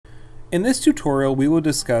In this tutorial, we will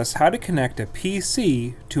discuss how to connect a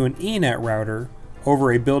PC to an ENET router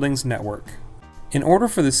over a building's network. In order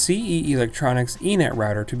for the CE Electronics ENET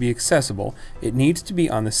router to be accessible, it needs to be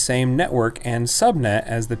on the same network and subnet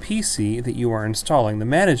as the PC that you are installing the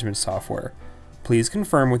management software. Please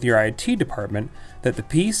confirm with your IT department that the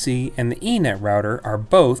PC and the ENET router are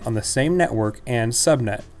both on the same network and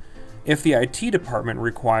subnet. If the IT department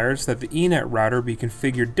requires that the ENET router be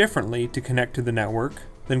configured differently to connect to the network,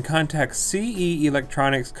 then contact CE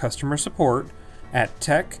Electronics customer support at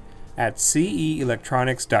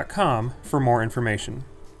tech@ceelectronics.com for more information.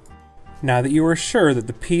 Now that you are sure that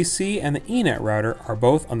the PC and the ENET router are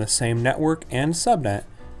both on the same network and subnet,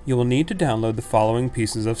 you will need to download the following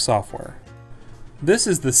pieces of software. This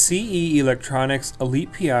is the CE Electronics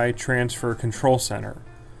Elite PI Transfer Control Center.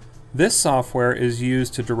 This software is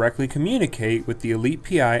used to directly communicate with the Elite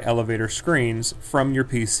PI elevator screens from your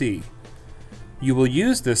PC. You will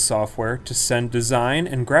use this software to send design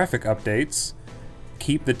and graphic updates,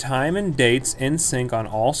 keep the time and dates in sync on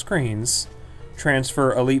all screens,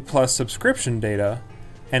 transfer Elite Plus subscription data,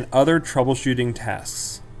 and other troubleshooting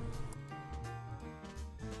tasks.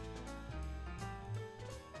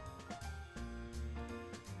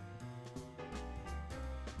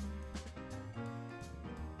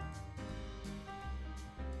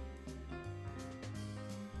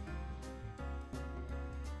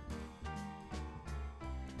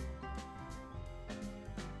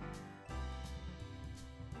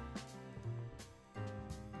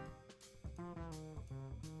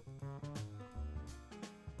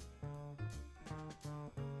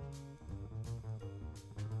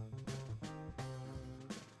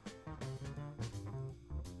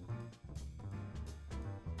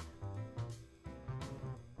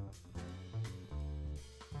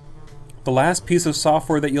 The last piece of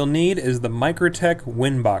software that you'll need is the Mikrotik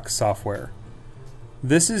WinBox software.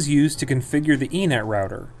 This is used to configure the ENET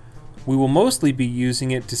router. We will mostly be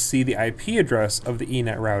using it to see the IP address of the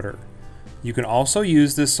ENET router. You can also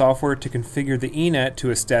use this software to configure the ENET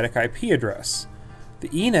to a static IP address. The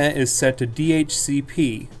ENET is set to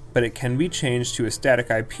DHCP, but it can be changed to a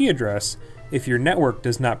static IP address if your network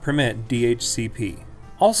does not permit DHCP.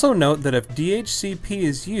 Also note that if DHCP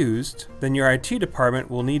is used, then your IT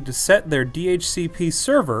department will need to set their DHCP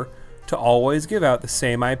server to always give out the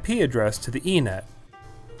same IP address to the ENET.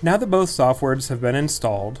 Now that both softwares have been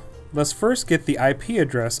installed, let's first get the IP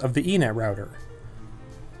address of the ENET router.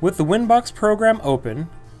 With the WinBox program open,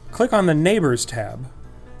 click on the Neighbors tab.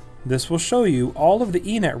 This will show you all of the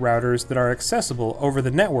ENET routers that are accessible over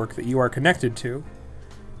the network that you are connected to.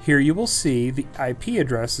 Here you will see the IP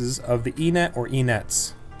addresses of the ENET or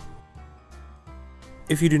ENETs.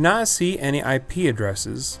 If you do not see any IP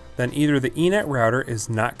addresses, then either the ENET router is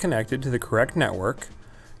not connected to the correct network,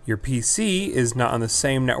 your PC is not on the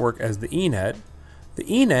same network as the ENET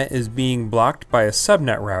is being blocked by a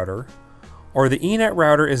subnet router, or the ENET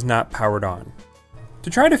router is not powered on. To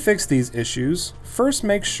try to fix these issues, first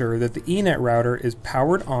make sure that the ENET router is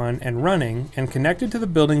powered on and running and connected to the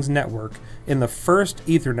building's network in the first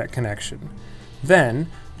Ethernet connection. Then,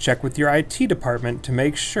 check with your IT department to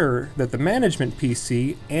make sure that the management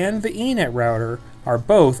PC and the ENET router are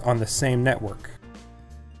both on the same network.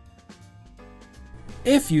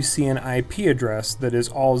 If you see an IP address that is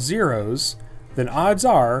all zeros, then odds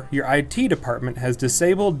are your IT department has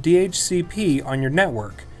disabled DHCP on your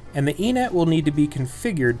network, and the ENET will need to be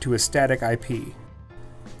configured to a static IP.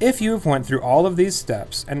 If you have went through all of these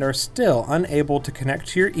steps and are still unable to connect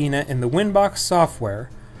to your ENET in the WinBox software,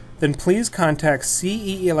 then please contact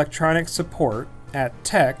CE Electronics support at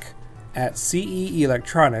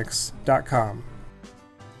tech@ceelectronics.com.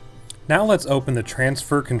 Now let's open the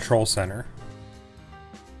Transfer Control Center.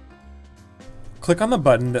 Click on the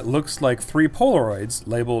button that looks like 3 Polaroids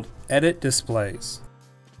labeled Edit Displays.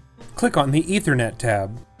 Click on the Ethernet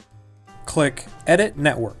tab. Click Edit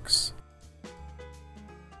Networks.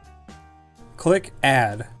 Click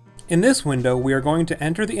Add. In this window, we are going to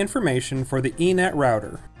enter the information for the ENET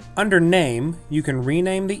router. Under Name, you can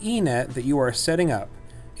rename the ENET that you are setting up.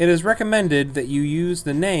 It is recommended that you use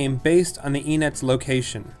the name based on the ENET's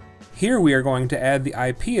location. Here we are going to add the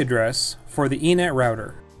IP address for the ENET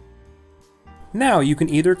router. Now you can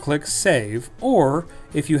either click Save, or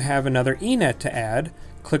if you have another ENET to add,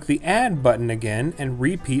 click the Add button again and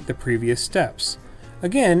repeat the previous steps.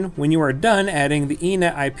 Again, when you are done adding the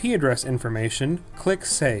ENET IP address information, click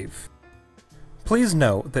Save. Please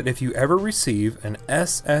note that if you ever receive an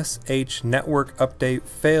SSH network update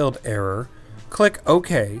failed error, click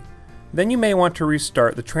OK. Then you may want to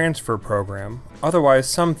restart the transfer program, otherwise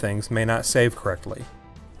some things may not save correctly.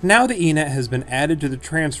 Now the ENET has been added to the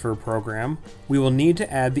transfer program, we will need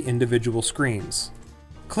to add the individual screens.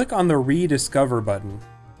 Click on the Rediscover button.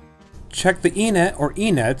 Check the ENET or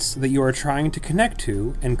ENETs that you are trying to connect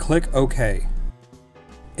to and click OK.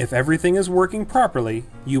 If everything is working properly,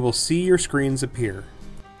 you will see your screens appear.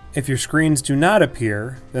 If your screens do not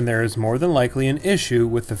appear, then there is more than likely an issue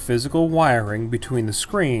with the physical wiring between the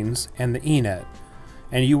screens and the ENET,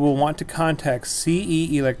 and you will want to contact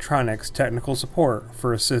CE Electronics Technical Support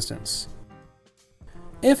for assistance.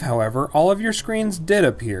 If, however, all of your screens did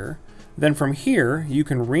appear, then from here you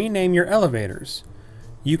can rename your elevators.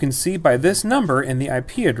 You can see by this number in the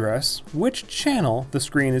IP address which channel the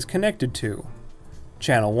screen is connected to.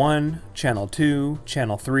 Channel 1, Channel 2,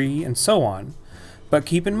 Channel 3, and so on. But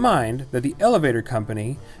keep in mind that the elevator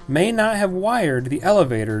company may not have wired the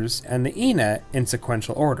elevators and the ENET in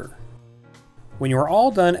sequential order. When you are all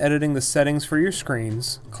done editing the settings for your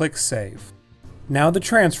screens, click Save. Now the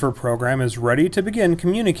transfer program is ready to begin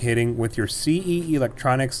communicating with your CE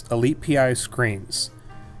Electronics Elite PI screens.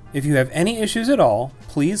 If you have any issues at all,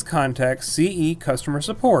 please contact CE Customer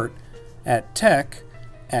Support at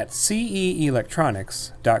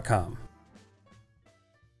tech@ceelectronics.com.